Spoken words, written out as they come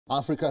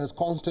Africa has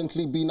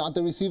constantly been at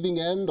the receiving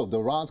end of the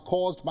wrath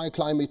caused by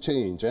climate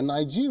change, and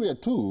Nigeria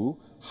too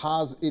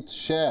has its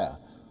share.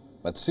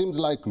 But seems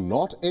like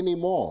not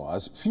anymore,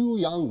 as few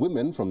young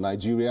women from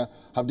Nigeria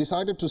have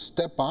decided to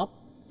step up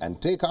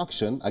and take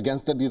action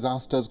against the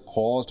disasters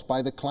caused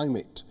by the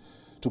climate.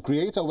 To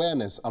create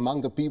awareness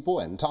among the people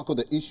and tackle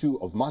the issue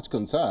of much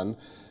concern,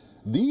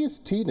 these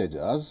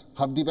teenagers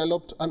have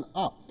developed an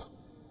app.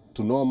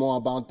 To know more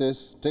about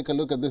this, take a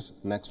look at this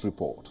next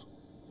report.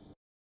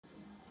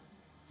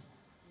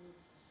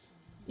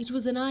 It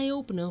was an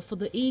eye-opener for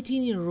the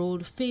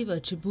 18-year-old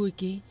Favor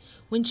Chibuike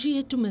when she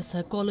had to miss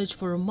her college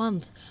for a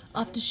month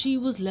after she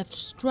was left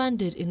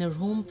stranded in her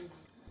home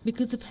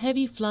because of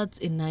heavy floods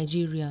in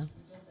Nigeria.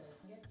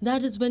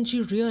 That is when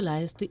she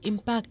realized the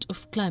impact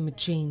of climate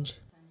change.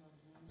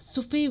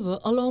 So Favor,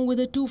 along with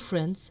her two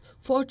friends,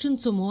 Fortune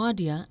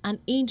Somoadia and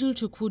Angel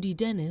Chukwudi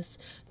Dennis,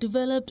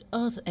 developed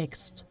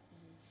EarthExp,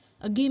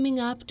 a gaming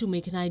app to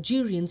make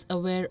Nigerians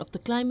aware of the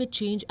climate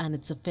change and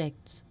its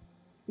effects.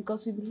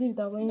 Because we believe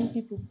that when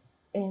people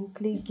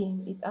play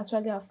game, it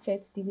actually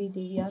affects the way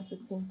they react to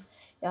things.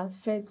 It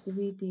affects the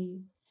way they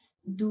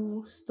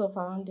do stuff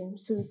around them.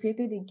 So we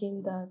created a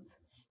game that,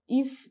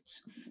 if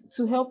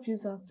to help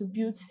users to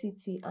build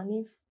city,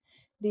 and if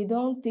they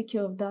don't take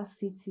care of that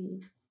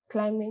city,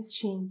 climate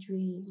change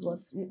we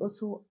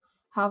also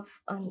have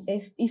an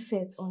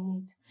effect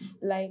on it.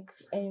 Like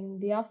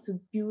they have to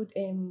build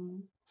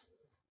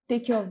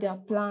take care of their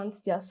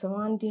plants, their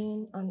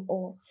surrounding and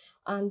all.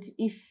 And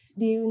if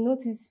they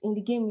notice in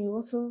the game, you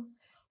also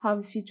have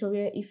a feature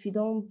where if you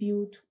don't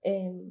build,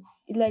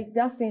 like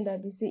that saying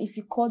that they say, if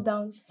you cut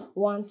down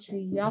one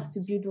tree, you have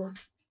to build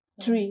what?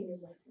 Three.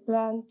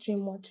 Plant 3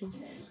 more trees.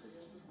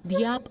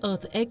 The app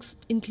EarthExp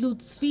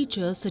includes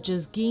features such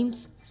as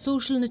games,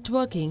 social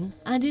networking,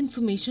 and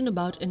information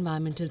about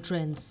environmental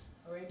trends.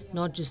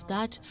 Not just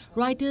that,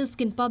 writers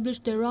can publish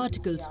their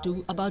articles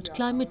too about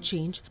climate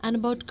change and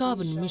about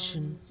carbon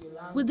emission.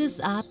 With this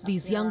app,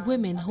 these young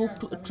women hope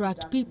to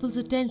attract people's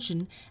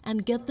attention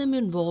and get them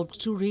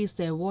involved to raise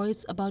their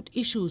voice about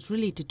issues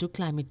related to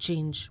climate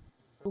change.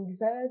 We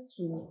decided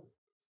to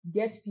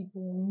get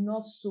people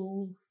not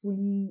so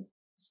fully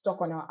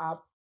stuck on our app,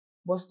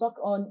 but stuck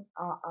on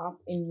our app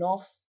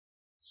enough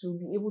to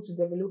be able to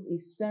develop a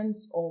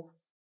sense of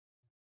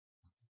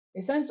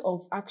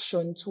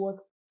action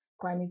towards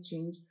climate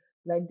change,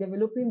 like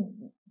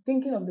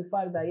thinking of the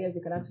fact that yes, they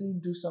can actually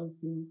do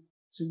something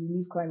to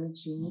relieve climate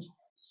change.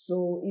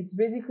 So it's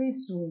basically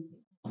to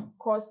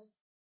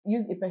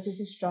use a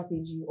persuasive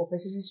strategy or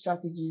persuasive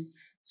strategies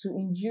to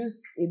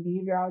induce a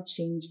behavioral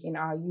change in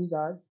our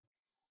users,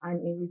 and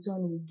in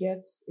return we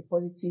get a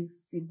positive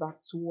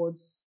feedback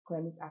towards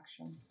climate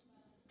action.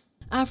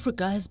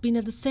 Africa has been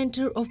at the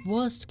center of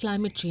worst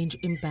climate change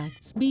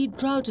impacts, be it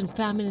drought and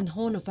famine in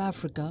Horn of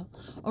Africa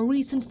or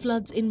recent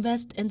floods in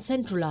West and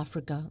Central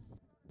Africa.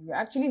 We're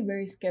actually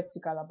very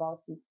skeptical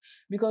about it,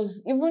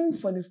 because even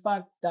for the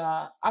fact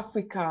that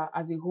Africa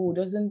as a whole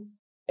doesn't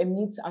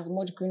emit as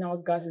much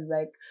greenhouse gases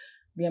like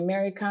the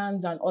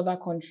Americans and other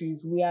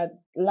countries, we are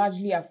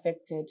largely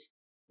affected.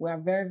 We are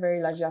very,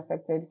 very largely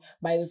affected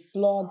by the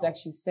floods, like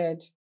she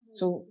said.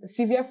 So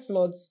severe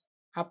floods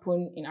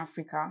happen in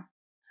Africa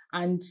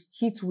and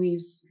heat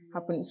waves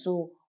happen,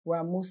 so we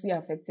are mostly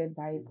affected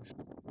by it.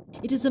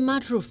 It is a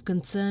matter of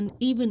concern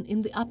even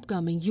in the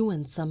upcoming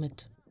UN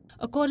summit.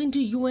 According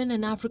to UN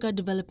and Africa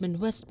Development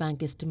West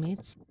Bank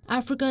estimates,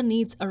 Africa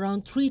needs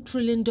around $3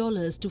 trillion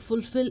to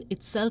fulfill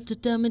its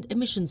self-determined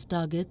emissions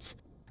targets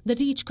that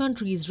each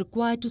country is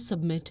required to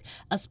submit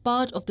as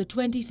part of the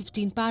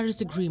 2015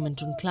 Paris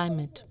Agreement on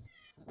Climate.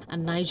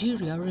 And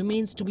Nigeria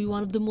remains to be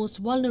one of the most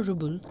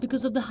vulnerable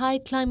because of the high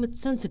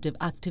climate-sensitive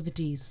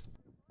activities.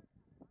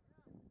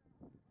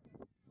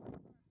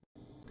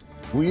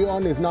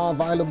 WION is now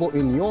available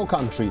in your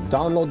country.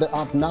 Download the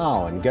app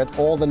now and get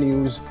all the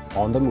news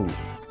on the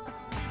move.